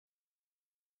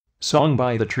Song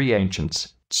by the Tree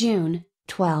Ancients.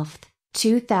 June-12,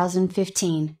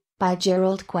 2015, by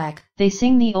Gerald Kwek. They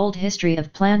sing the old history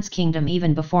of plants' kingdom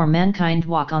even before mankind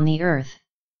walk on the earth.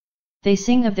 They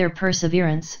sing of their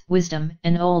perseverance, wisdom,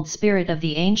 and old spirit of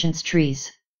the ancients'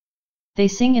 trees. They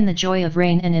sing in the joy of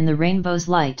rain and in the rainbow's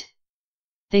light.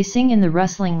 They sing in the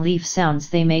rustling leaf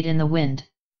sounds they made in the wind.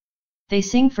 They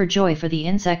sing for joy for the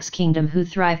insects' kingdom who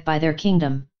thrive by their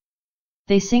kingdom.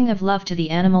 They sing of love to the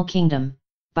animal kingdom,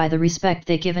 by the respect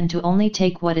they given to only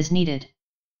take what is needed.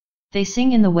 They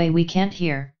sing in the way we can't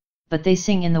hear, but they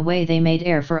sing in the way they made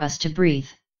air for us to breathe.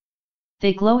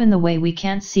 They glow in the way we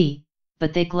can't see,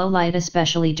 but they glow light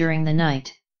especially during the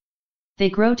night. They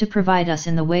grow to provide us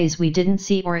in the ways we didn't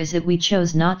see or is it we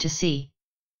chose not to see.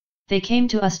 They came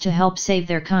to us to help save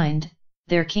their kind,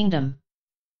 their kingdom.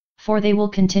 For they will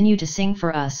continue to sing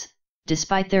for us,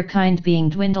 despite their kind being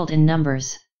dwindled in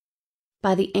numbers.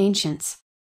 By the Ancients.